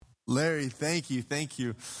Larry, thank you, thank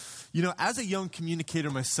you. You know, as a young communicator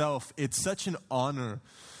myself, it's such an honor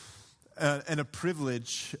and a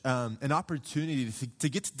privilege, an opportunity to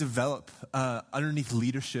get to develop underneath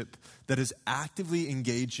leadership that is actively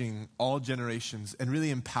engaging all generations and really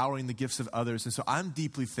empowering the gifts of others. And so I'm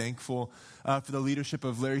deeply thankful for the leadership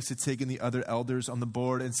of Larry Sitzig and the other elders on the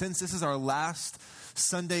board. And since this is our last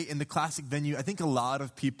Sunday in the classic venue, I think a lot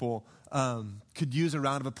of people could use a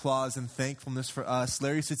round of applause and thankfulness for us.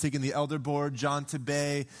 Larry Sitzig and the elder board, John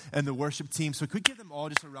Tabay and the worship team. So could we give them all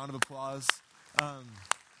just a round of applause?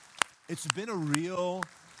 It's been a real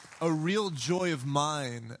joy of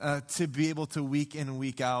mine to be able to week in and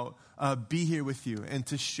week out be here with you and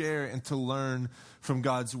to share and to learn from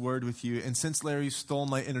God's word with you. And since Larry stole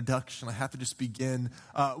my introduction, I have to just begin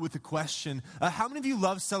with a question. How many of you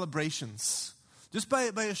love celebrations? Just by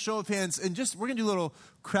a show of hands, and we're going to do a little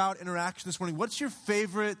crowd interaction this morning. What's your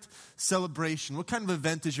favorite celebration? What kind of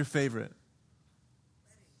event is your favorite?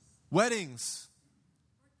 Weddings.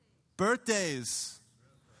 Birthdays.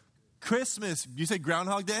 Christmas. You say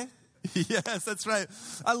Groundhog Day? Yes, that's right.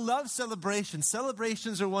 I love celebrations.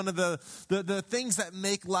 Celebrations are one of the things that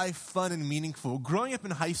make life fun and meaningful. Growing up in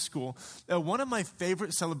high school, one of my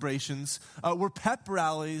favorite celebrations were pep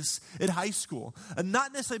rallies in high school.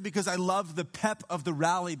 Not necessarily because I loved the pep of the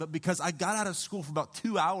rally, but because I got out of school for about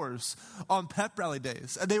 2 hours on pep rally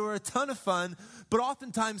days. They were a ton of fun, but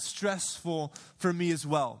oftentimes stressful for me as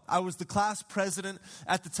well. I was the class president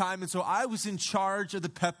at the time, and so I was in charge of the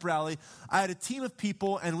pep rally. I had a team of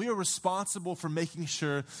people, and we were responsible for making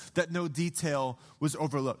sure that no detail was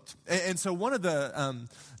overlooked. And so one of the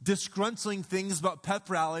disgruntling things about pep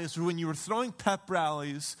rallies were when you were throwing pep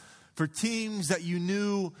rallies for teams that you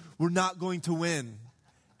knew were not going to win.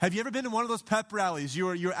 Have you ever been in one of those pep rallies?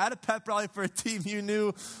 You're at a pep rally for a team you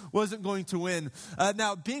knew wasn't going to win.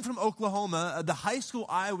 Now, being from Oklahoma, the high school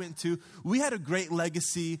I went to, we had a great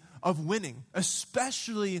legacy of winning,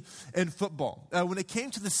 especially in football. When it came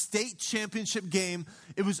to the state championship game,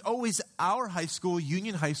 it was always our high school,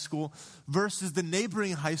 Union High School, versus the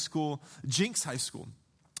neighboring high school, Jinx High School.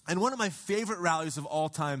 And one of my favorite rallies of all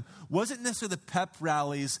time wasn't necessarily the pep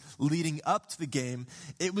rallies leading up to the game.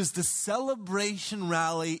 It was the celebration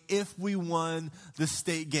rally if we won the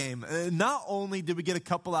state game. Not only did we get a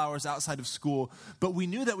couple hours outside of school, but we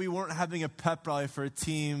knew that we weren't having a pep rally for a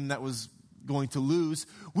team that was going to lose.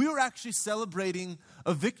 We were actually celebrating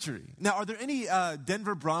a victory. Now, are there any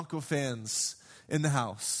Denver Bronco fans in the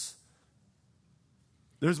house?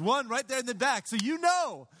 There's one right there in the back. So you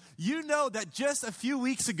know that just a few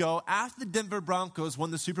weeks ago, after the Denver Broncos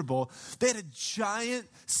won the Super Bowl, they had a giant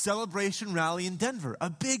celebration rally in Denver,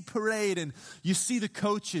 a big parade, and you see the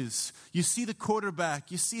coaches, you see the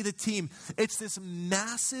quarterback, you see the team. It's this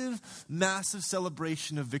massive, massive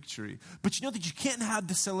celebration of victory. But you know that you can't have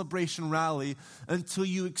the celebration rally until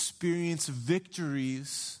you experience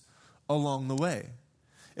victories along the way.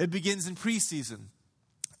 It begins in preseason,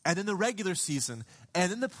 and in the regular season,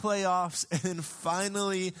 and in the playoffs, and then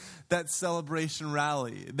finally that celebration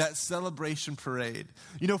rally, that celebration parade.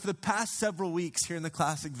 You know, for the past several weeks here in the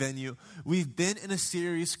classic venue, we've been in a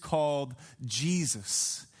series called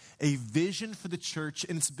Jesus, a vision for the church,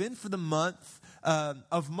 and it's been for the month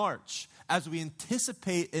of March as we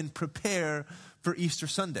anticipate and prepare for Easter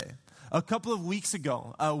Sunday. A couple of weeks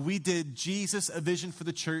ago, we did Jesus, a vision for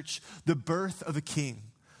the church, the birth of a king.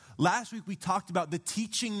 Last week, we talked about the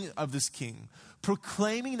teaching of this king,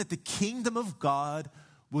 proclaiming that the kingdom of God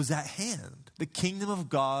was at hand. The kingdom of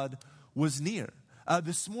God was near.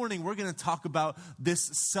 This morning, we're going to talk about this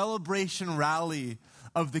celebration rally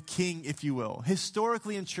of the king, if you will.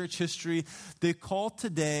 Historically, in church history, they call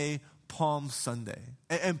today Palm Sunday.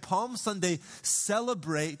 And Palm Sunday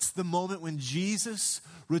celebrates the moment when Jesus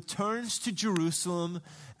returns to Jerusalem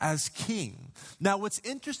as king. Now, what's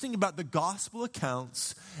interesting about the gospel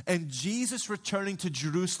accounts and Jesus returning to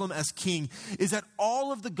Jerusalem as king is that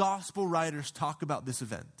all of the gospel writers talk about this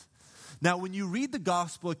event. Now, when you read the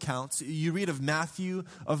gospel accounts, you read of Matthew,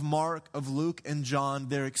 of Mark, of Luke, and John,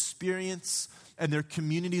 their experience and their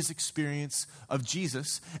community's experience of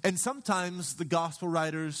Jesus. And sometimes the gospel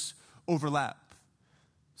writers overlap.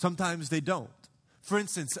 Sometimes they don't. For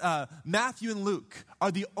instance, Matthew and Luke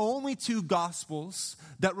are the only two gospels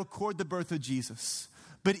that record the birth of Jesus.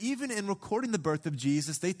 But even in recording the birth of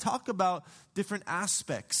Jesus, they talk about different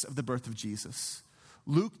aspects of the birth of Jesus.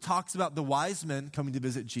 Luke talks about the wise men coming to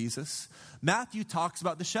visit Jesus. Matthew talks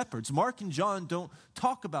about the shepherds. Mark and John don't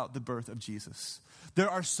talk about the birth of Jesus. There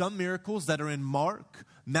are some miracles that are in Mark,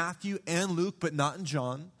 Matthew, and Luke, but not in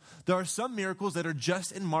John. There are some miracles that are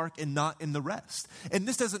just in Mark and not in the rest. And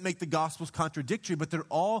this doesn't make the Gospels contradictory, but they're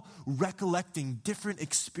all recollecting different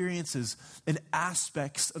experiences and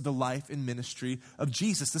aspects of the life and ministry of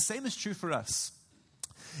Jesus. The same is true for us.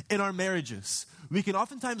 In our marriages, we can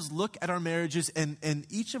oftentimes look at our marriages and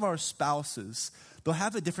each of our spouses, they'll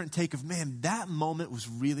have a different take of, man, that moment was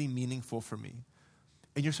really meaningful for me.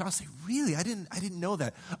 And your spouse will say, really? I didn't know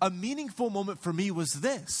that. A meaningful moment for me was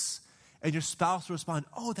this. And your spouse will respond,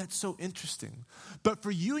 oh, that's so interesting. But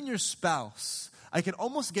for you and your spouse, I can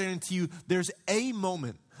almost guarantee you there's a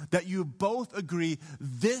moment that you both agree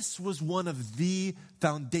this was one of the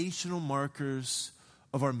foundational markers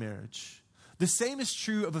of our marriage. The same is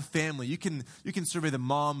true of a family. You can survey the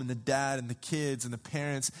mom and the dad and the kids and the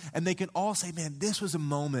parents, and they can all say, man, this was a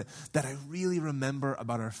moment that I really remember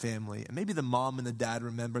about our family. And maybe the mom and the dad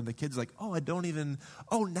remember, and the kid's like,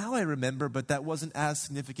 now I remember, but that wasn't as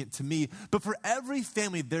significant to me. But for every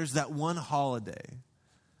family, there's that one holiday.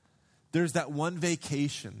 There's that one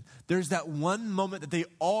vacation. There's that one moment that they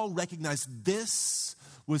all recognize this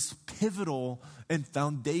was pivotal and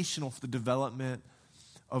foundational for the development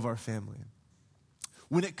of our family.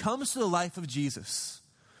 When it comes to the life of Jesus,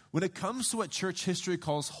 when it comes to what church history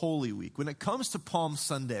calls Holy Week, when it comes to Palm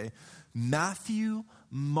Sunday, Matthew,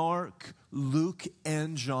 Mark, Luke,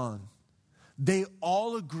 and John, they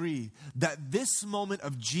all agree that this moment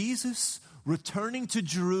of Jesus returning to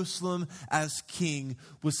Jerusalem as king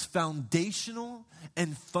was foundational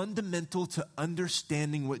and fundamental to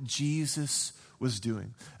understanding what Jesus was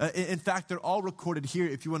doing. In fact, they're all recorded here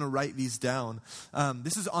if you want to write these down.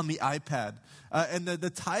 This is on the iPad. And the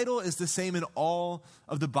title is the same in all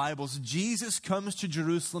of the Bibles. Jesus comes to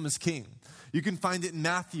Jerusalem as king. You can find it in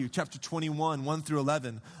Matthew chapter 21, 1 through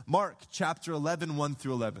 11. Mark chapter 11, 1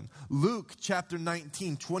 through 11. Luke chapter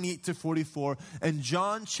 19, 28 to 44. And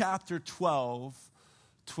John chapter 12,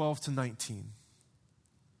 12 to 19.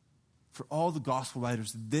 For all the gospel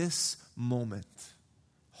writers, this moment,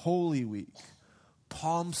 Holy Week,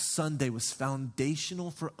 Palm Sunday, was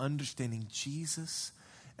foundational for understanding Jesus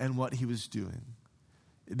and what he was doing.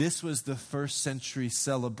 This was the first century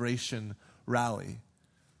celebration rally.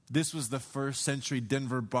 This was the first century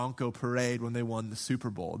Denver Bronco parade when they won the Super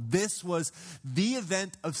Bowl. This was the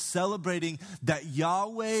event of celebrating that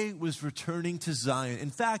Yahweh was returning to Zion. In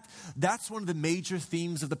fact, that's one of the major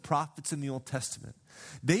themes of the prophets in the Old Testament.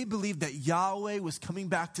 They believed that Yahweh was coming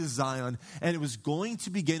back to Zion, and it was going to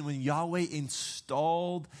begin when Yahweh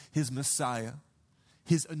installed his Messiah,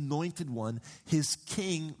 his anointed one, his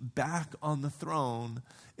king, back on the throne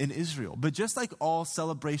in Israel. But just like all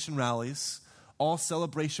celebration rallies, all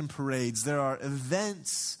celebration parades, there are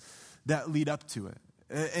events that lead up to it.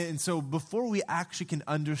 And so before we actually can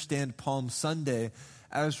understand Palm Sunday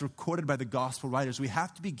as recorded by the gospel writers, we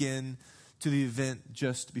have to begin to the event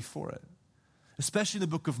just before it. Especially in the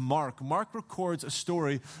book of Mark. Mark records a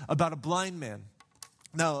story about a blind man.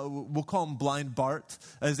 Now, we'll call him Blind Bart.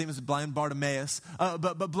 His name is Blind Bartimaeus.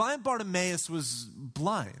 But Blind Bartimaeus was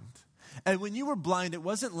blind. And when you were blind, it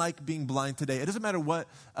wasn't like being blind today. It doesn't matter what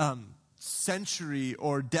century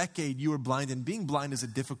or decade you were blind in. Being blind is a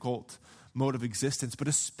difficult mode of existence. But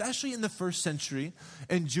especially in the first century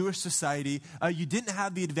in Jewish society, you didn't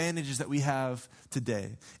have the advantages that we have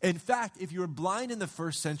today. In fact, if you were blind in the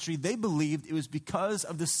first century, they believed it was because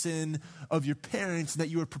of the sin of your parents that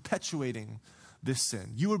you were perpetuating this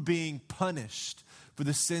sin. You were being punished for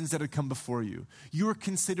the sins that had come before you. You were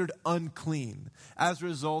considered unclean. As a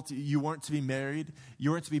result, you weren't to be married. You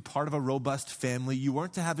weren't to be part of a robust family. You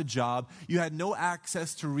weren't to have a job. You had no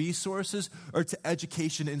access to resources or to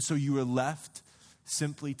education, and so you were left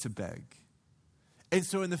simply to beg. And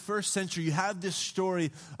so in the first century, you have this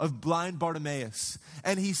story of blind Bartimaeus.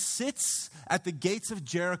 And he sits at the gates of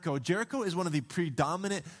Jericho. Jericho is one of the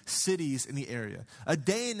predominant cities in the area. A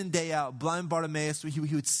day in and day out, blind Bartimaeus, he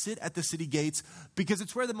would sit at the city gates because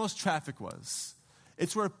it's where the most traffic was.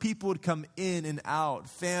 It's where people would come in and out,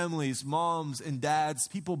 families, moms and dads,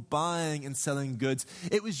 people buying and selling goods.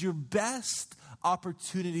 It was your best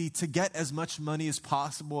opportunity to get as much money as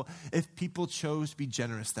possible if people chose to be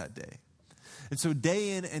generous that day. And so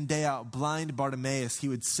day in and day out, blind Bartimaeus, he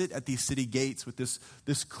would sit at these city gates with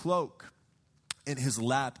this cloak in his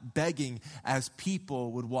lap, begging as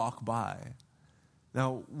people would walk by.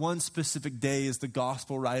 Now, one specific day as the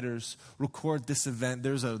gospel writers record this event,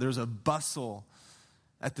 there's a bustle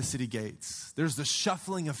at the city gates. There's the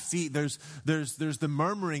shuffling of feet. There's the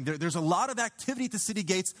murmuring. There's a lot of activity at the city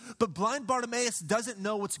gates, but blind Bartimaeus doesn't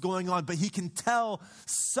know what's going on, but he can tell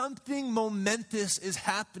something momentous is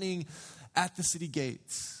happening at the city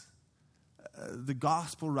gates. The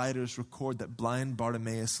gospel writers record that blind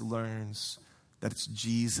Bartimaeus learns that it's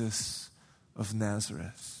Jesus of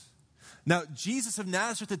Nazareth. Now, Jesus of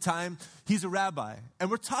Nazareth at the time, he's a rabbi.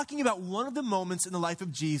 And we're talking about one of the moments in the life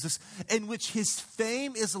of Jesus in which his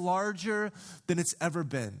fame is larger than it's ever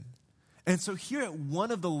been. And so here at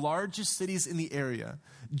one of the largest cities in the area,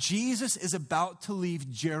 Jesus is about to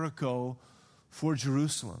leave Jericho for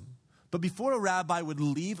Jerusalem. But before a rabbi would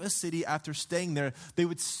leave a city after staying there, they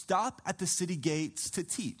would stop at the city gates to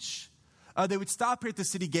teach. They would stop here at the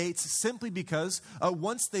city gates simply because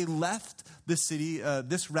once they left the city,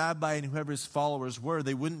 this rabbi and whoever his followers were,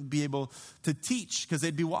 they wouldn't be able to teach because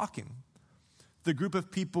they'd be walking. The group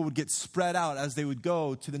of people would get spread out as they would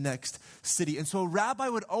go to the next city. And so a rabbi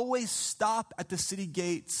would always stop at the city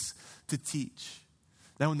gates to teach.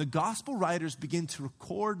 Now, when the gospel writers begin to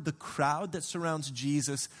record the crowd that surrounds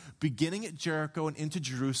Jesus, beginning at Jericho and into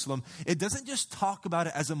Jerusalem, it doesn't just talk about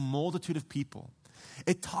it as a multitude of people.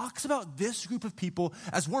 It talks about this group of people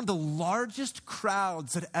as one of the largest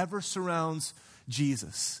crowds that ever surrounds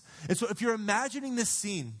Jesus. And so if you're imagining this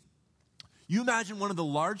scene, you imagine one of the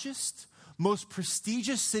largest, most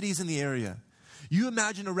prestigious cities in the area. You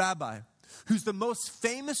imagine a rabbi who's the most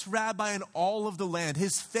famous rabbi in all of the land.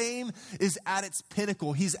 His fame is at its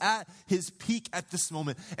pinnacle. He's at his peak at this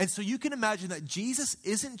moment. And so you can imagine that Jesus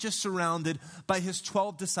isn't just surrounded by his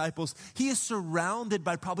 12 disciples. He is surrounded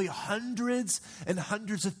by probably hundreds and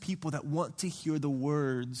hundreds of people that want to hear the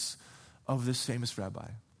words of this famous rabbi.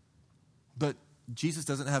 But Jesus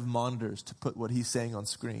doesn't have monitors to put what he's saying on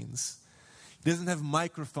screens. He doesn't have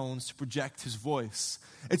microphones to project his voice.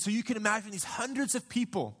 And so you can imagine these hundreds of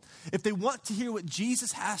people, if they want to hear what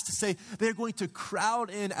Jesus has to say, they're going to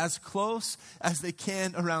crowd in as close as they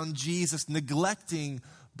can around Jesus, neglecting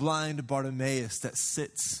blind Bartimaeus that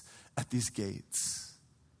sits at these gates.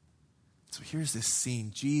 So here's this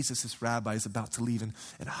scene. Jesus, this rabbi, is about to leave,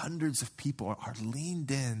 and hundreds of people are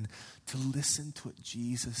leaned in to listen to what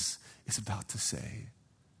Jesus is about to say.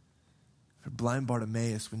 For blind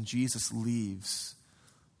Bartimaeus, when Jesus leaves,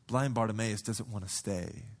 blind Bartimaeus doesn't want to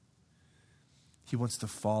stay. He wants to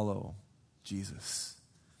follow Jesus.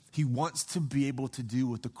 He wants to be able to do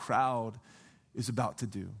what the crowd is about to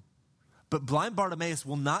do. But blind Bartimaeus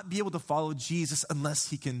will not be able to follow Jesus unless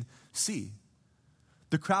he can see.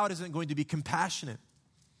 The crowd isn't going to be compassionate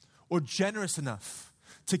or generous enough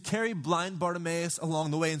to carry blind Bartimaeus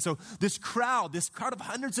along the way. And so this crowd of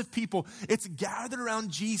hundreds of people, it's gathered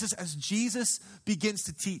around Jesus as Jesus begins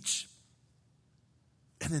to teach.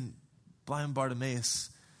 And then blind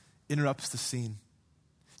Bartimaeus interrupts the scene.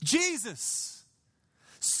 Jesus,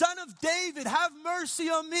 Son of David, have mercy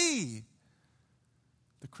on me.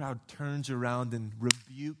 The crowd turns around and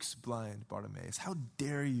rebukes blind Bartimaeus. How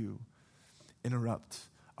dare you interrupt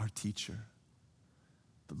our teacher?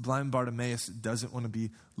 But blind Bartimaeus doesn't want to be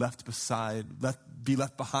left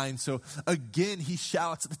behind. So again, he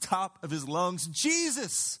shouts at the top of his lungs,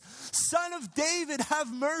 Jesus, Son of David,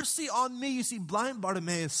 have mercy on me. You see, blind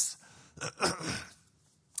Bartimaeus,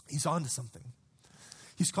 he's on to something.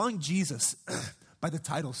 He's calling Jesus by the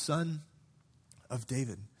title Son of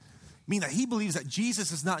David. Meaning that he believes that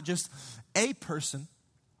Jesus is not just a person,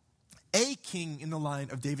 a king in the line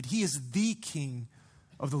of David. He is the king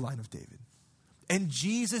of the line of David. And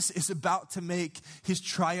Jesus is about to make his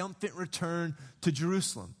triumphant return to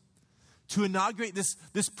Jerusalem to inaugurate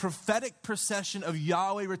this prophetic procession of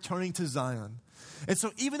Yahweh returning to Zion. And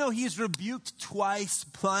so even though he has rebuked twice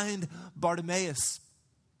blind Bartimaeus,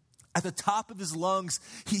 at the top of his lungs,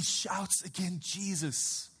 he shouts again,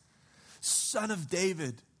 Jesus, Son of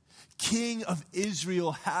David, King of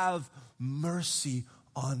Israel, have mercy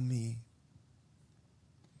on me.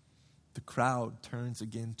 The crowd turns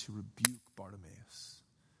again to rebuke Bartimaeus.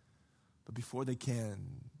 But before they can,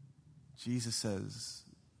 Jesus says,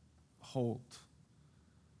 hold,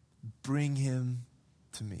 bring him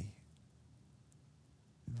to me.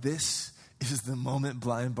 This is the moment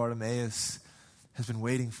blind Bartimaeus has been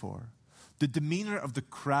waiting for. The demeanor of the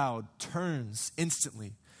crowd turns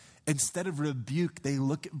instantly. Instead of rebuke, they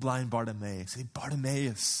look at blind Bartimaeus. Say,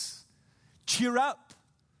 Bartimaeus, cheer up.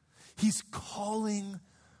 He's calling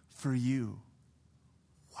for you.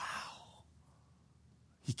 Wow.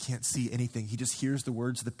 He can't see anything. He just hears the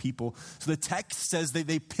words of the people. So the text says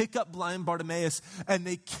they pick up blind Bartimaeus and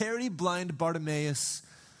they carry blind Bartimaeus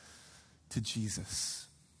to Jesus.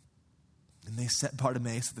 And they set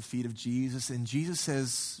Bartimaeus at the feet of Jesus. And Jesus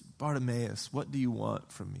says, Bartimaeus, what do you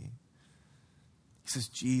want from me? He says,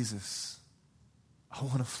 Jesus, I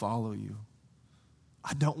want to follow you.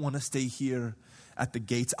 I don't want to stay here at the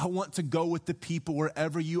gates. I want to go with the people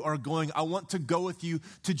wherever you are going. I want to go with you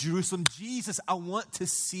to Jerusalem. Jesus, I want to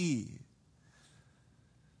see.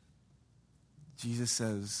 Jesus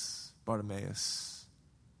says, Bartimaeus,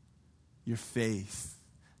 your faith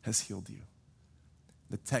has healed you.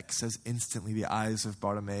 The text says instantly the eyes of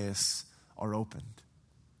Bartimaeus are opened,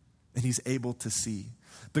 and he's able to see.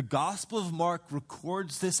 The Gospel of Mark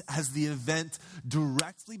records this as the event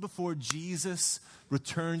directly before Jesus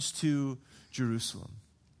returns to Jerusalem.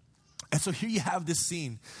 And so here you have this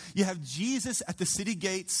scene. You have Jesus at the city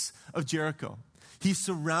gates of Jericho. He's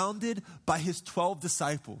surrounded by his 12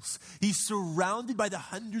 disciples. He's surrounded by the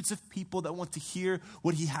hundreds of people that want to hear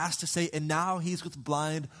what he has to say. And now he's with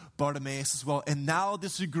blind Bartimaeus as well. And now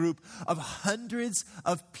this is a group of hundreds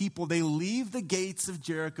of people. They leave the gates of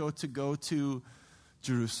Jericho to go to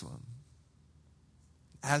Jerusalem.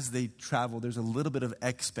 As they travel, there's a little bit of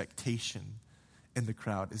expectation in the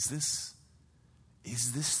crowd. Is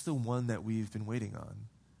this the one that we've been waiting on?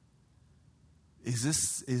 Is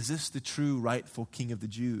this the true rightful King of the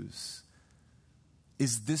Jews?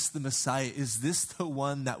 Is this the Messiah? Is this the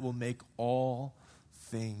one that will make all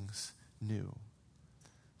things new?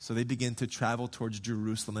 So they begin to travel towards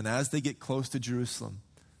Jerusalem. And as they get close to Jerusalem,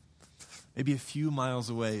 maybe a few miles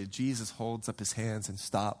away, Jesus holds up his hands and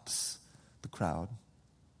stops the crowd.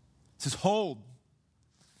 He says, hold.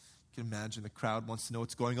 You can imagine the crowd wants to know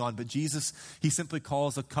what's going on. But Jesus, he simply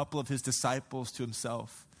calls a couple of his disciples to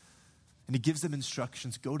himself. And he gives them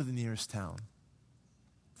instructions. Go to the nearest town.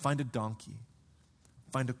 Find a donkey.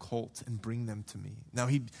 Find a colt and bring them to me. Now,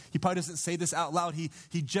 he probably doesn't say this out loud. He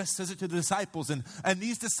just says it to the disciples. And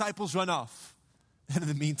these disciples run off. And in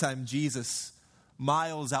the meantime, Jesus,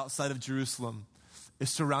 miles outside of Jerusalem, is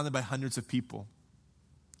surrounded by hundreds of people,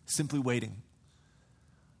 simply waiting.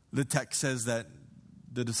 The text says that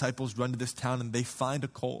the disciples run to this town and they find a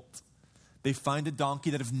colt. They find a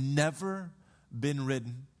donkey that have never been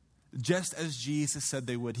ridden, just as Jesus said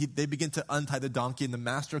they would. They begin to untie the donkey, and the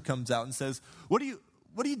master comes out and says, What are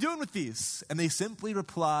you doing with these? And they simply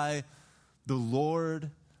reply, the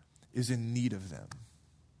Lord is in need of them.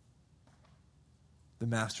 The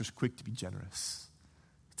master's quick to be generous,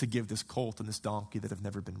 to give this colt and this donkey that have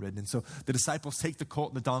never been ridden. And so the disciples take the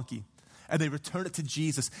colt and the donkey, and they return it to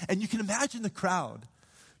Jesus. And you can imagine the crowd.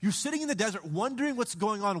 You're sitting in the desert wondering what's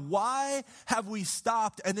going on. Why have we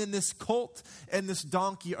stopped? And then this colt and this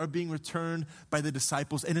donkey are being returned by the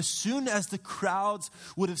disciples. And as soon as the crowds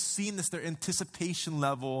would have seen this, their anticipation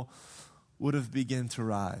level would have begun to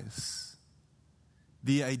rise.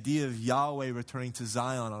 The idea of Yahweh returning to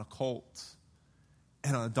Zion on a colt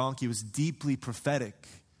and on a donkey was deeply prophetic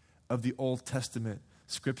of the Old Testament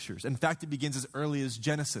scriptures. In fact, it begins as early as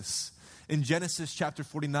Genesis. In Genesis chapter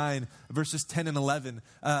 49, verses 10 and 11,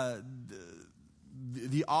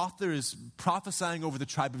 the author is prophesying over the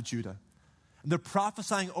tribe of Judah. And they're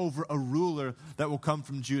prophesying over a ruler that will come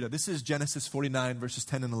from Judah. This is Genesis 49, verses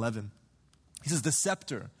 10 and 11. He says, the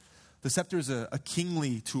scepter is a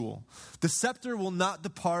kingly tool. The scepter will not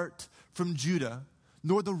depart from Judah,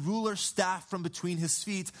 nor the ruler's staff from between his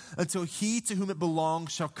feet, until he to whom it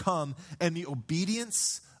belongs shall come, and the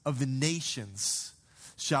obedience of the nations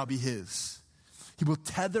shall be his. He will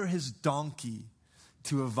tether his donkey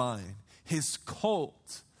to a vine, his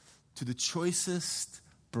colt to the choicest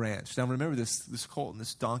branch. Now remember this colt and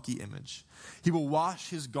this donkey image. He will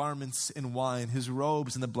wash his garments in wine, his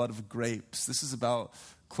robes in the blood of grapes. This is about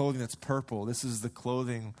clothing that's purple. This is the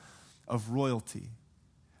clothing of royalty.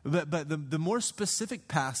 But the more specific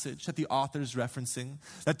passage that the author is referencing,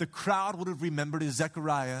 that the crowd would have remembered, is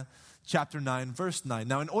Zechariah chapter 9, verse 9.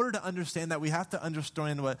 Now, in order to understand that, we have to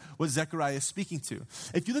understand what Zechariah is speaking to.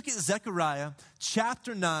 If you look at Zechariah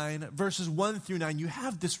chapter 9, verses 1 through 9, you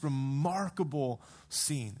have this remarkable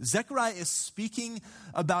scene. Zechariah is speaking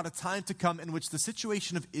about a time to come in which the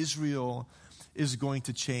situation of Israel is going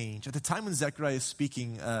to change. At the time when Zechariah is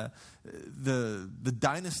speaking, the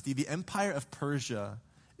dynasty, the empire of Persia,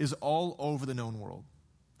 is all over the known world.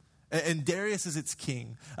 And Darius is its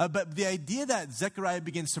king. But the idea that Zechariah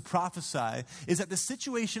begins to prophesy is that the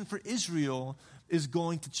situation for Israel is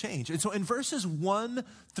going to change. And so in verses 1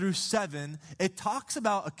 through 7, it talks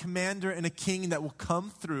about a commander and a king that will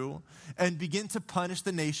come through and begin to punish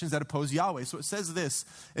the nations that oppose Yahweh. So it says this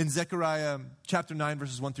in Zechariah chapter 9,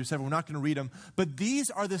 verses 1 through 7. We're not going to read them. But these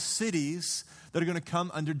are the cities that are going to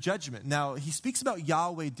come under judgment. Now, he speaks about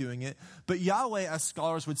Yahweh doing it, but Yahweh, as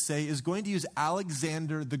scholars would say, is going to use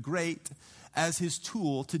Alexander the Great as his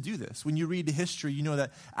tool to do this. When you read the history, you know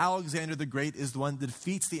that Alexander the Great is the one that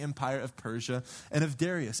defeats the empire of Persia and of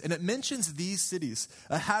Darius. And it mentions these cities,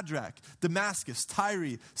 Hadrach, Damascus,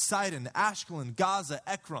 Tyre, Sidon, Ashkelon, Gaza,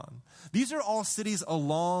 Ekron. These are all cities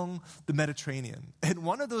along the Mediterranean. And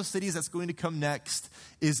one of those cities that's going to come next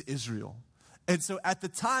is Israel. And so at the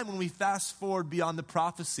time when we fast forward beyond the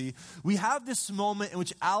prophecy, we have this moment in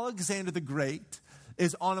which Alexander the Great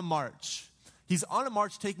is on a march. He's on a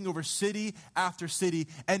march taking over city after city,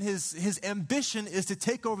 and his ambition is to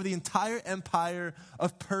take over the entire empire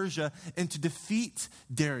of Persia and to defeat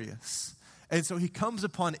Darius. And so he comes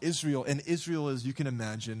upon Israel, and Israel is, you can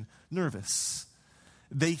imagine, nervous.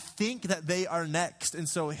 They think that they are next. And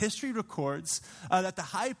so history records that the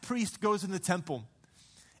high priest goes in the temple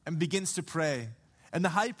and begins to pray. And the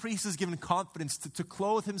high priest is given confidence to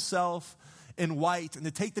clothe himself in white and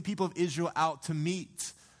to take the people of Israel out to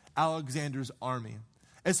meet Alexander's army.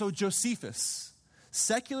 And so Josephus,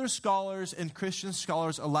 secular scholars and Christian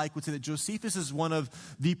scholars alike would say that Josephus is one of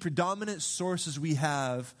the predominant sources we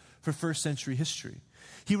have for first century history.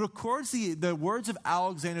 He records the words of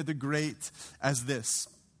Alexander the Great as this.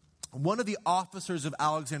 One of the officers of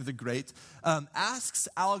Alexander the Great asks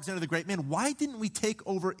Alexander the Great, man, why didn't we take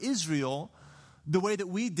over Israel the way that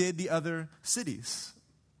we did the other cities?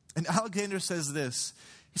 And Alexander says this.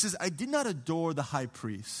 He says, I did not adore the high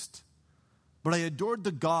priest, but I adored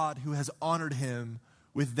the God who has honored him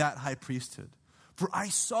with that high priesthood. For I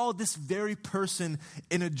saw this very person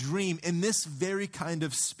in a dream, in this very kind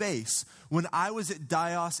of space, when I was at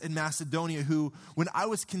Dios in Macedonia, when I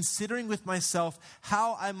was considering with myself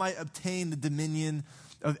how I might obtain the dominion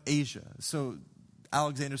of Asia. So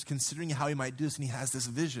Alexander's considering how he might do this, and he has this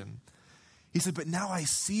vision. He said, but now I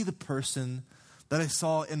see the person that I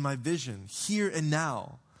saw in my vision, here and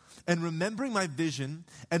now. And remembering my vision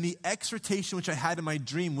and the exhortation which I had in my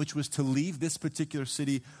dream, which was to leave this particular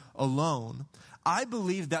city alone, I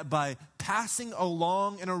believe that by passing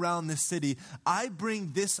along and around this city, I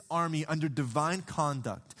bring this army under divine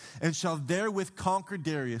conduct and shall therewith conquer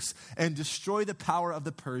Darius and destroy the power of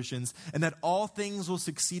the Persians, and that all things will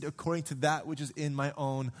succeed according to that which is in my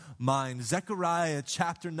own mind. Zechariah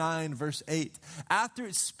chapter 9, verse 8. After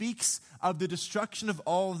it speaks of the destruction of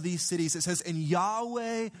all of these cities, it says, and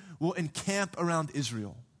Yahweh will encamp around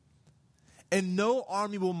Israel. And no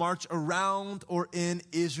army will march around or in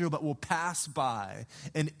Israel, but will pass by,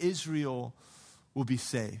 and Israel will be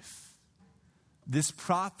safe. This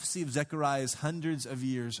prophecy of Zechariah's hundreds of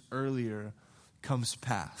years earlier comes to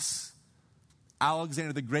pass.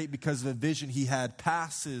 Alexander the Great, because of a vision he had,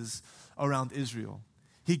 passes around Israel.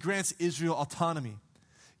 He grants Israel autonomy,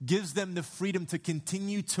 gives them the freedom to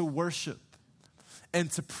continue to worship and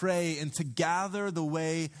to pray and to gather the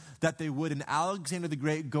way that they would. And Alexander the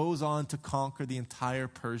Great goes on to conquer the entire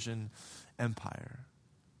Persian Empire.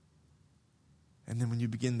 And then when you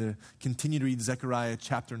begin to continue to read Zechariah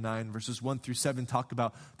chapter 9, verses 1 through 7 talk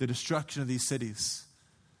about the destruction of these cities.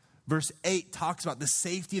 Verse 8 talks about the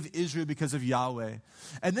safety of Israel because of Yahweh.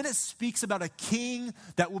 And then it speaks about a king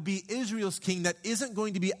that will be Israel's king that isn't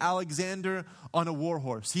going to be Alexander on a war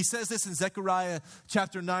horse. He says this in Zechariah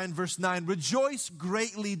chapter 9, verse 9. Rejoice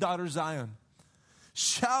greatly, daughter Zion.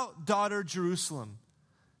 Shout, daughter Jerusalem.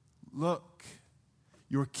 Look,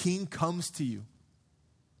 your king comes to you,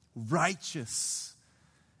 righteous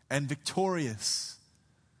and victorious,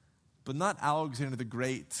 but not Alexander the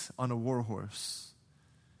Great on a war horse.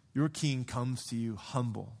 Your king comes to you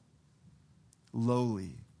humble,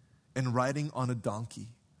 lowly, and riding on a donkey,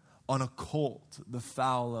 on a colt, the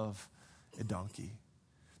foal of a donkey.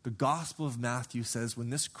 The Gospel of Matthew says when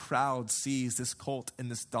this crowd sees this colt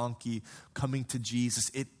and this donkey coming to Jesus,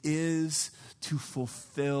 it is to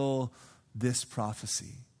fulfill this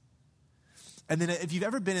prophecy. And then if you've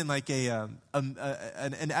ever been in like an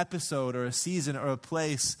episode or a season or a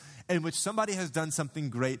place in which somebody has done something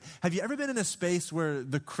great, have you ever been in a space where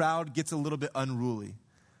the crowd gets a little bit unruly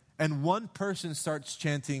and one person starts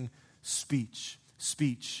chanting speech,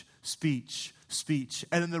 speech, speech, speech,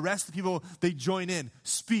 and then the rest of the people, they join in,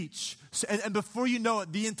 speech, and before you know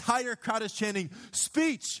it, the entire crowd is chanting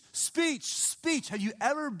speech, speech, speech. Have you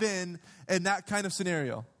ever been in that kind of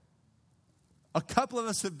scenario? A couple of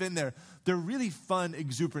us have been there. They're really fun,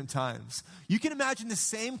 exuberant times. You can imagine the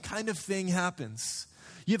same kind of thing happens.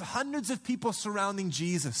 You have hundreds of people surrounding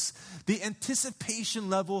Jesus. The anticipation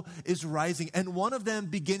level is rising, and one of them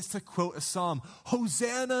begins to quote a psalm,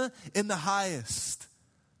 Hosanna in the highest.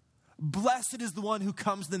 Blessed is the one who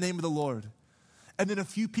comes in the name of the Lord. And then a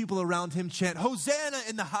few people around him chant, Hosanna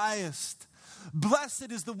in the highest.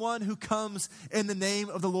 Blessed is the one who comes in the name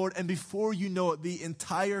of the Lord. And before you know it, the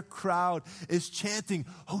entire crowd is chanting,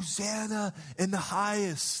 Hosanna in the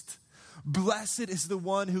highest. Blessed is the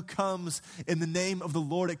one who comes in the name of the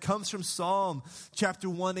Lord. It comes from Psalm chapter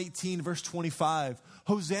 118, verse 25.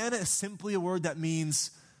 Hosanna is simply a word that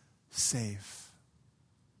means save.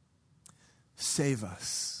 Save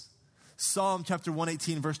us. Psalm chapter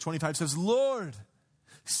 118, verse 25 says, Lord,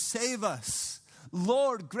 save us.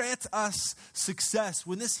 Lord, grant us success.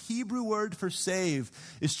 When this Hebrew word for save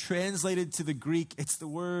is translated to the Greek, it's the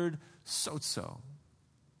word sozo.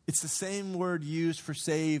 It's the same word used for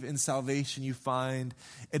save and salvation you find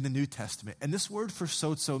in the New Testament. And this word for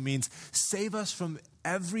sozo means save us from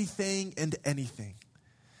everything and anything.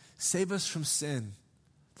 Save us from sin.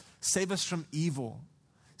 Save us from evil.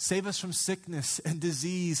 Save us from sickness and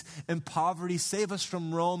disease and poverty. Save us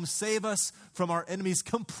from Rome. Save us from our enemies.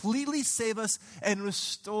 Completely save us and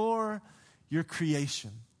restore your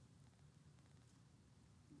creation.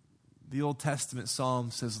 The Old Testament psalm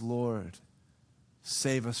says, Lord,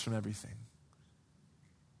 save us from everything.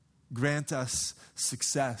 Grant us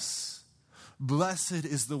success. Blessed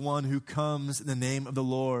is the one who comes in the name of the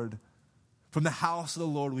Lord. From the house of the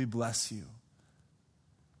Lord we bless you.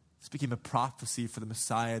 This became a prophecy for the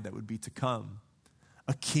Messiah that would be to come.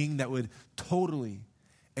 A king that would totally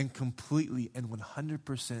and completely and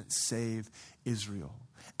 100% save Israel.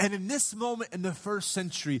 And in this moment in the first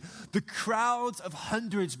century, the crowds of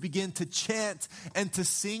hundreds begin to chant and to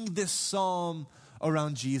sing this psalm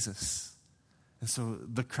around Jesus. And so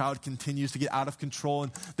the crowd continues to get out of control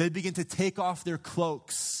and they begin to take off their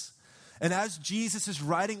cloaks. And as Jesus is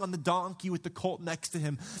riding on the donkey with the colt next to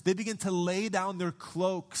him, they begin to lay down their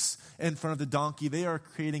cloaks in front of the donkey. They are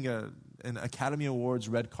creating an Academy Awards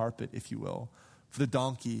red carpet, if you will, for the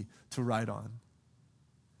donkey to ride on.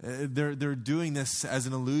 They're doing this as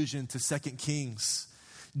an allusion to 2 Kings.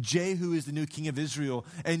 Jehu is the new king of Israel,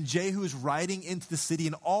 and Jehu is riding into the city,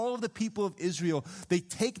 and all of the people of Israel, they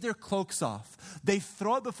take their cloaks off. They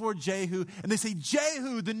throw it before Jehu, and they say,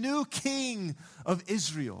 Jehu, the new king of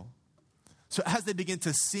Israel. So as they begin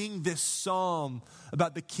to sing this psalm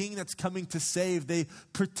about the king that's coming to save, they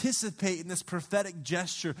participate in this prophetic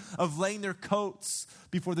gesture of laying their coats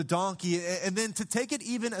before the donkey. And then to take it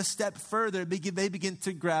even a step further, they begin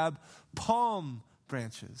to grab palm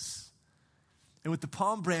branches. And with the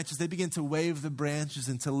palm branches, they begin to wave the branches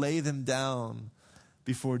and to lay them down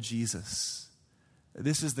before Jesus.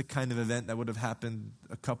 This is the kind of event that would have happened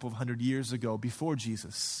a couple of hundred years ago before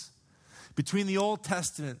Jesus. Between the Old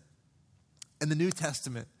Testament and the New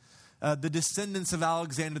Testament, the descendants of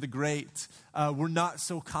Alexander the Great were not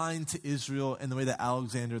so kind to Israel in the way that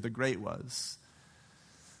Alexander the Great was.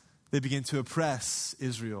 They begin to oppress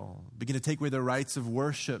Israel, begin to take away their rights of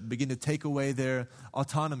worship, begin to take away their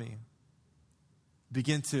autonomy,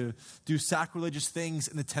 begin to do sacrilegious things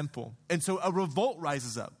in the temple. And so a revolt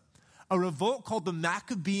rises up. A revolt called the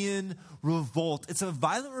Maccabean Revolt. It's a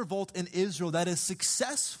violent revolt in Israel that is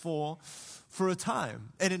successful for a time.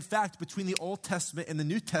 And in fact, between the Old Testament and the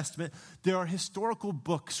New Testament, there are historical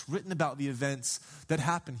books written about the events that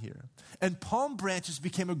happen here. And palm branches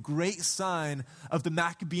became a great sign of the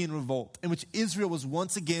Maccabean revolt, in which Israel was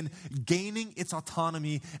once again gaining its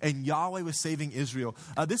autonomy and Yahweh was saving Israel.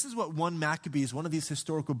 This is what 1 Maccabees, one of these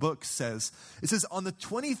historical books, says. It says, on the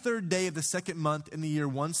 23rd day of the second month in the year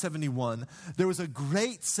 171, there was a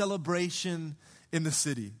great celebration in the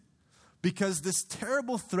city, because this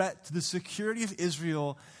terrible threat to the security of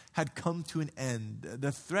Israel had come to an end.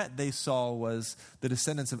 The threat they saw was the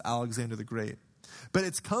descendants of Alexander the Great. But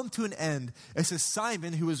it's come to an end. It says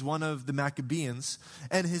Simon, who was one of the Maccabeans,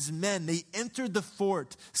 and his men, they entered the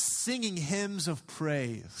fort singing hymns of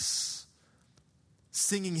praise,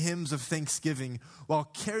 singing hymns of thanksgiving, while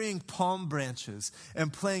carrying palm branches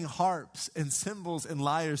and playing harps and cymbals and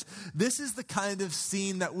lyres. This is the kind of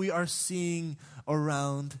scene that we are seeing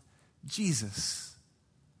around Jesus,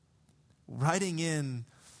 riding in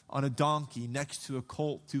on a donkey next to a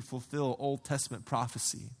colt to fulfill Old Testament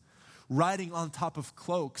prophecy, riding on top of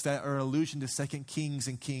cloaks that are allusion to 2 Kings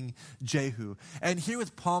and King Jehu, and here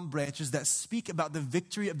with palm branches that speak about the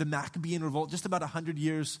victory of the Maccabean revolt just about 100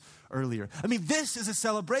 years earlier. I mean, this is a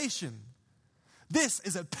celebration. This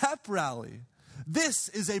is a pep rally. This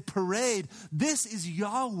is a parade. This is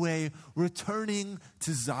Yahweh returning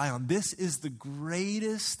to Zion. This is the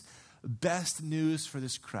greatest, best news for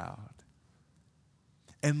this crowd.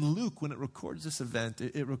 And Luke, when it records this event,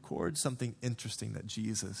 it records something interesting that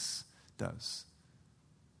Jesus does.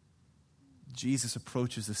 Jesus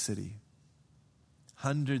approaches the city.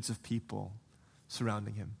 Hundreds of people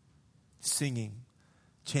surrounding him, singing,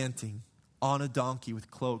 chanting, on a donkey with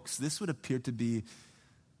cloaks. This would appear to be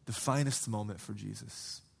the finest moment for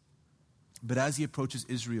Jesus. But as he approaches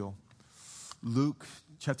Israel, Luke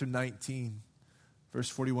chapter 19, verse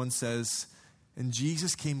 41 says, and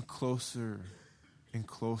Jesus came closer and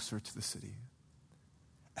closer to the city.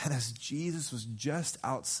 And as Jesus was just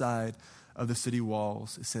outside of the city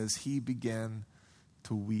walls, it says he began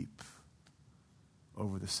to weep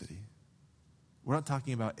over the city. We're not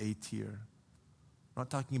talking about a tear. We're not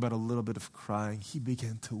talking about a little bit of crying. He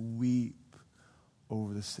began to weep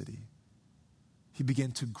over the city. He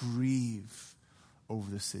began to grieve over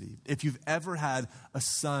the city. If you've ever had a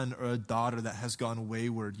son or a daughter that has gone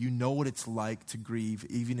wayward, you know what it's like to grieve,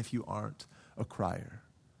 even if you aren't a crier.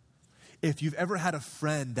 If you've ever had a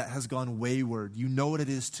friend that has gone wayward, you know what it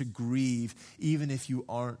is to grieve, even if you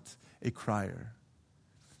aren't a crier.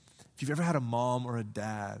 If you've ever had a mom or a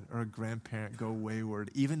dad or a grandparent go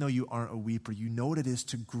wayward, even though you aren't a weeper, you know what it is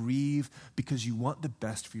to grieve because you want the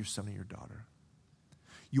best for your son or your daughter.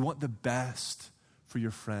 You want the best for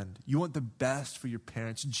your friend. You want the best for your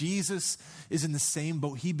parents. Jesus is in the same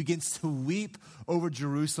boat. He begins to weep over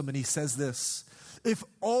Jerusalem, and he says this, if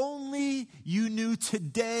only you knew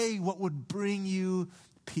today what would bring you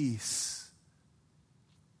peace.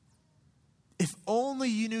 If only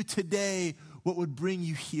you knew today what would bring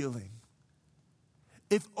you healing.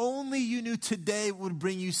 If only you knew today what would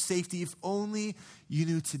bring you safety. If only you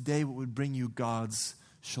knew today what would bring you God's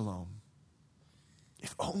shalom.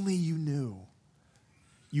 If only you knew,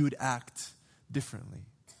 you would act differently.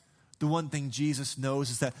 The one thing Jesus knows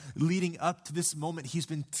is that leading up to this moment, he's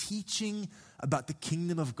been teaching about the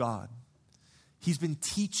kingdom of God. He's been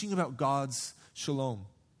teaching about God's shalom.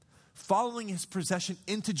 Following his procession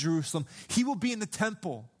into Jerusalem, he will be in the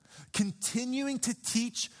temple, continuing to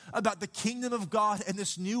teach about the kingdom of God and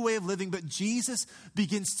this new way of living. But Jesus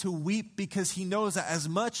begins to weep because he knows that as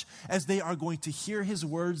much as they are going to hear his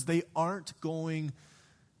words, they aren't going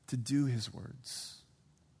to do his words.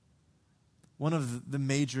 One of the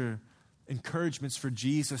major encouragements for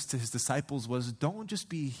Jesus to his disciples was, don't just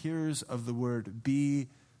be hearers of the word, be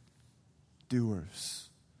doers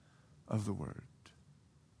of the word.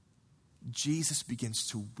 Jesus begins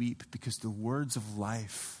to weep because the words of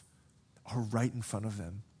life are right in front of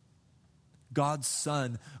them. God's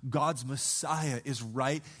Son, God's Messiah is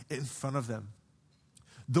right in front of them.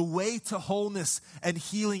 The way to wholeness and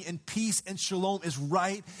healing and peace and shalom is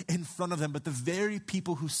right in front of them. But the very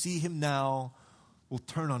people who see him now will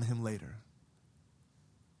turn on him later.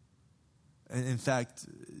 And in fact,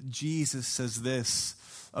 Jesus says this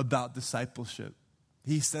about discipleship.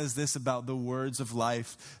 He says this about the words of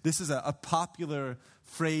life. This is a popular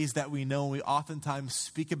phrase that we know, and we oftentimes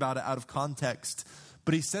speak about it out of context.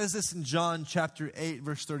 But he says this in John chapter 8,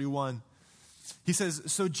 verse 31. He says,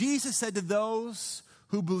 so Jesus said to those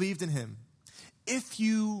who believed in him, if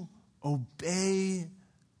you obey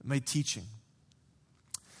my teaching,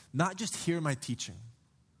 not just hear my teaching,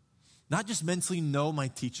 not just mentally know my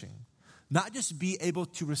teaching, not just be able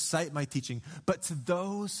to recite my teaching, but to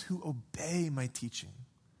those who obey my teaching,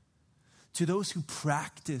 to those who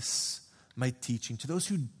practice my teaching, to those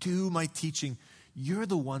who do my teaching, you're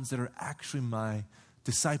the ones that are actually my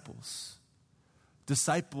disciples.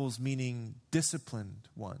 Disciples meaning disciplined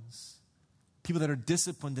ones. People that are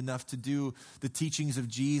disciplined enough to do the teachings of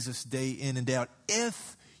Jesus day in and day out.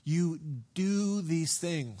 If you do these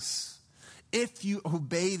things, if you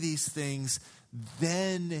obey these things,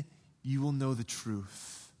 then you will know the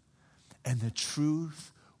truth. And the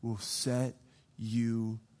truth will set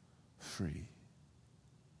you free.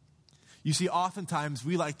 You see, oftentimes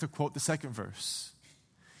we like to quote the second verse.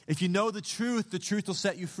 If you know the truth will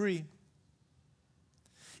set you free.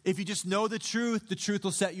 If you just know the truth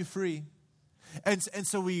will set you free. And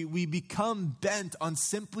so we become bent on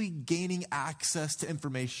simply gaining access to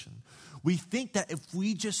information. We think that if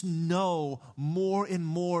we just know more and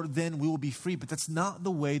more, then we will be free. But that's not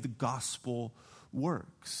the way the gospel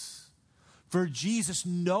works. For Jesus,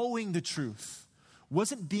 knowing the truth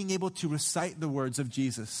wasn't being able to recite the words of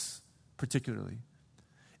Jesus particularly.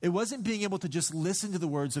 It wasn't being able to just listen to the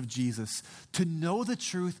words of Jesus. To know the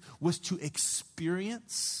truth was to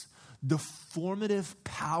experience the formative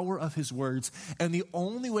power of his words. And the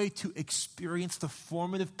only way to experience the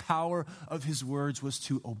formative power of his words was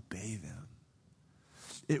to obey them.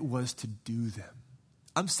 It was to do them.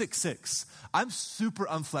 I'm 6'6". I'm super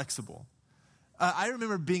unflexible. I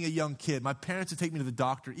remember being a young kid. My parents would take me to the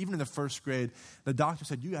doctor, even in the first grade. The doctor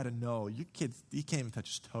said, you got to know, your kid, he can't even touch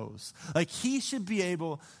his toes. Like, he should be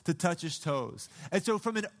able to touch his toes. And so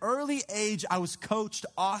from an early age, I was coached,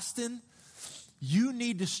 Austin, you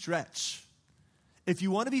need to stretch. If you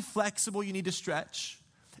want to be flexible, you need to stretch.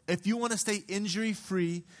 If you want to stay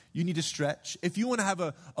injury-free, you need to stretch. If you want to have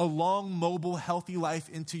a long, mobile, healthy life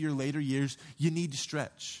into your later years, you need to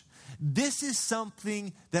stretch. This is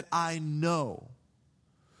something that I know.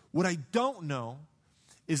 What I don't know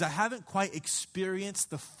is I haven't quite experienced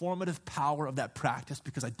the formative power of that practice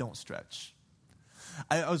because I don't stretch.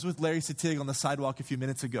 I was with Larry Satig on the sidewalk a few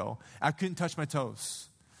minutes ago. I couldn't touch my toes.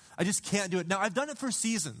 I just can't do it. Now, I've done it for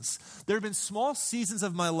seasons. There have been small seasons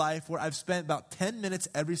of my life where I've spent about 10 minutes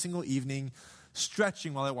every single evening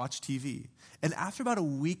stretching while I watch TV. And after about a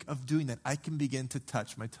week of doing that, I can begin to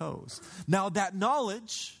touch my toes. Now, that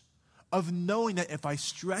knowledge of knowing that if I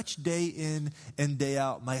stretch day in and day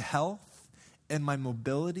out, my health and my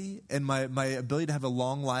mobility and my ability to have a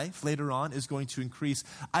long life later on is going to increase.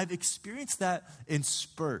 I've experienced that in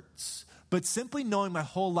spurts. But simply knowing my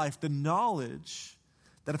whole life, the knowledge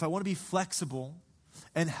that if I want to be flexible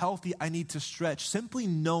and healthy, I need to stretch. Simply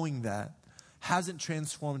knowing that hasn't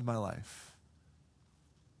transformed my life.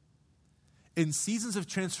 In seasons of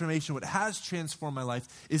transformation, what has transformed my life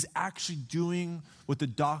is actually doing what the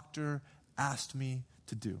doctor asked me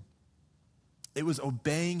to do. It was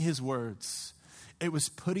obeying his words. It was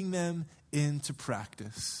putting them into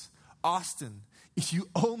practice. Austin, if you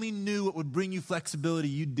only knew what would bring you flexibility,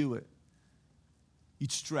 you'd do it.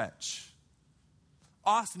 You'd stretch.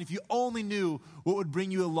 Austin, if you only knew what would bring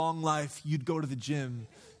you a long life, you'd go to the gym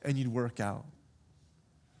and you'd work out.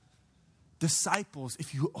 Disciples,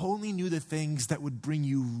 if you only knew the things that would bring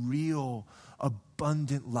you real,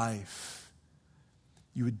 abundant life,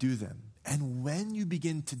 you would do them. And when you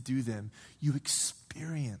begin to do them, you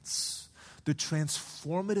experience the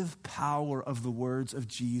transformative power of the words of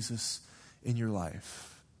Jesus in your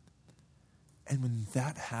life. And when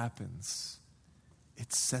that happens,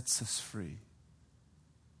 it sets us free.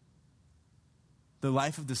 The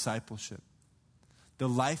life of discipleship, the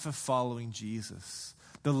life of following Jesus,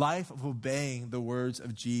 the life of obeying the words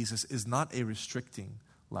of Jesus is not a restricting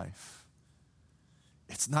life.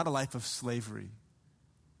 It's not a life of slavery.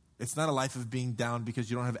 It's not a life of being down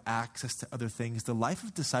because you don't have access to other things. The life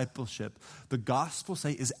of discipleship, the gospel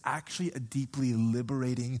say, is actually a deeply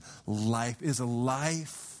liberating life. It is a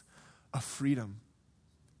life of freedom.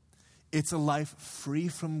 It's a life free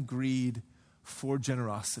from greed for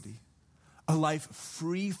generosity. A life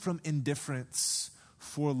free from indifference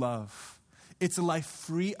for love. It's a life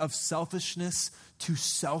free of selfishness to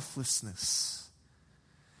selflessness.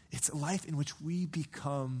 It's a life in which we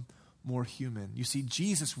become more human. You see,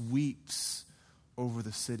 Jesus weeps over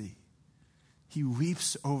the city. He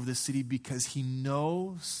weeps over the city because he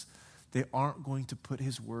knows they aren't going to put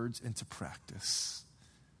his words into practice.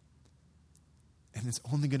 And it's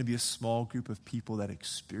only going to be a small group of people that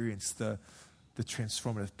experience the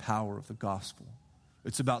transformative power of the gospel.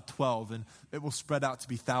 It's about 12, and it will spread out to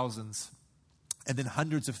be thousands, and then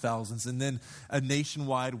hundreds of thousands, and then a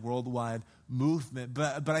nationwide, worldwide movement.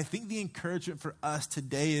 But I think the encouragement for us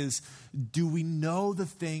today is, do we know the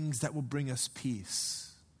things that will bring us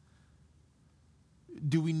peace?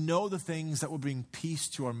 Do we know the things that will bring peace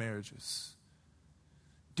to our marriages?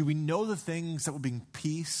 Do we know the things that will bring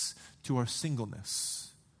peace to our singleness?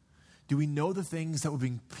 Do we know the things that will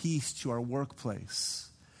bring peace to our workplace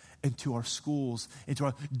and to our schools?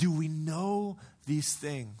 Do we know these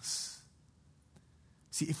things?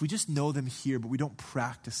 See, if we just know them here, but we don't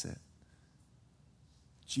practice it,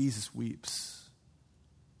 Jesus weeps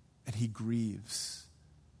and he grieves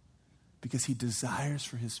because he desires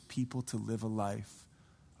for his people to live a life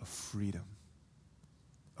of freedom,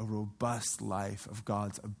 a robust life of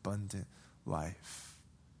God's abundant life.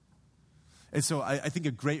 And so I think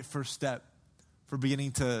a great first step for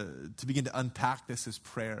beginning to begin to unpack this is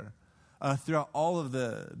prayer. Throughout all of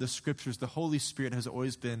the scriptures, the Holy Spirit has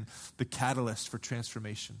always been the catalyst for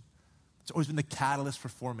transformation. It's always been the catalyst for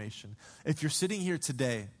formation. If you're sitting here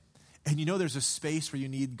today and you know there's a space where you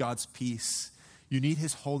need God's peace, you need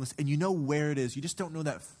his wholeness, and you know where it is, you just don't know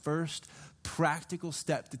that first practical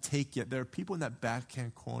step to take yet, there are people in that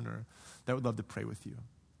backhand corner that would love to pray with you.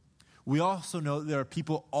 We also know that there are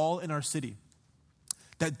people all in our city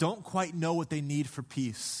that don't quite know what they need for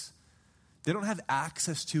peace. They don't have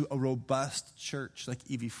access to a robust church like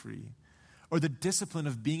EV Free, or the discipline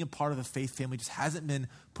of being a part of a faith family just hasn't been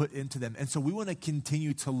put into them. And so we want to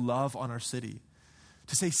continue to love on our city.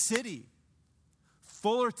 To say, city,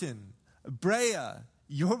 Fullerton, Brea,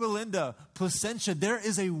 Yorba Linda, Placentia, there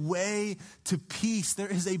is a way to peace.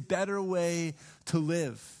 There is a better way to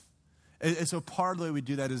live. And so part of the way we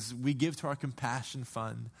do that is we give to our compassion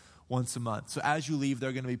fund once a month. So as you leave, there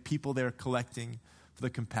are going to be people there collecting for the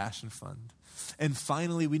compassion fund. And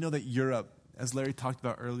finally, we know that Europe, as Larry talked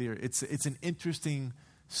about earlier, it's an interesting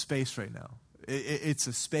space right now. It's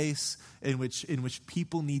a space in which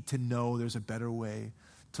people need to know there's a better way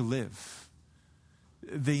to live.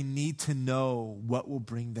 They need to know what will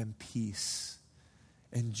bring them peace.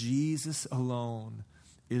 And Jesus alone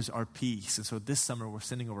is our peace. And so this summer, we're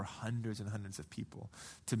sending over hundreds and hundreds of people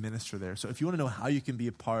to minister there. So if you want to know how you can be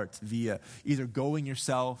a part via either going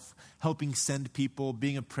yourself, helping send people,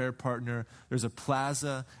 being a prayer partner, there's a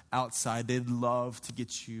plaza outside. They'd love to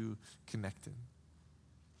get you connected.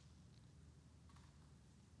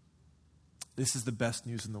 This is the best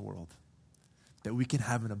news in the world, that we can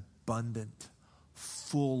have an abundant,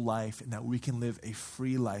 full life, and that we can live a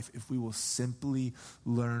free life if we will simply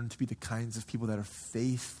learn to be the kinds of people that are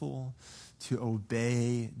faithful to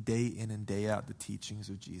obey day in and day out the teachings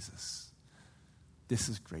of Jesus. This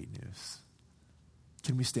is great news.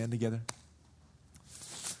 Can we stand together?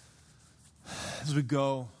 As we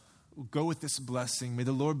go, we'll go with this blessing. May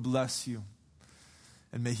the Lord bless you,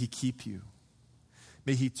 and may he keep you.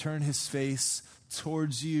 May he turn his face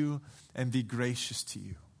towards you and be gracious to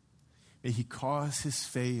you. May he cause his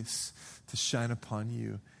face to shine upon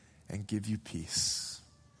you and give you peace.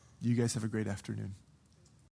 You guys have a great afternoon.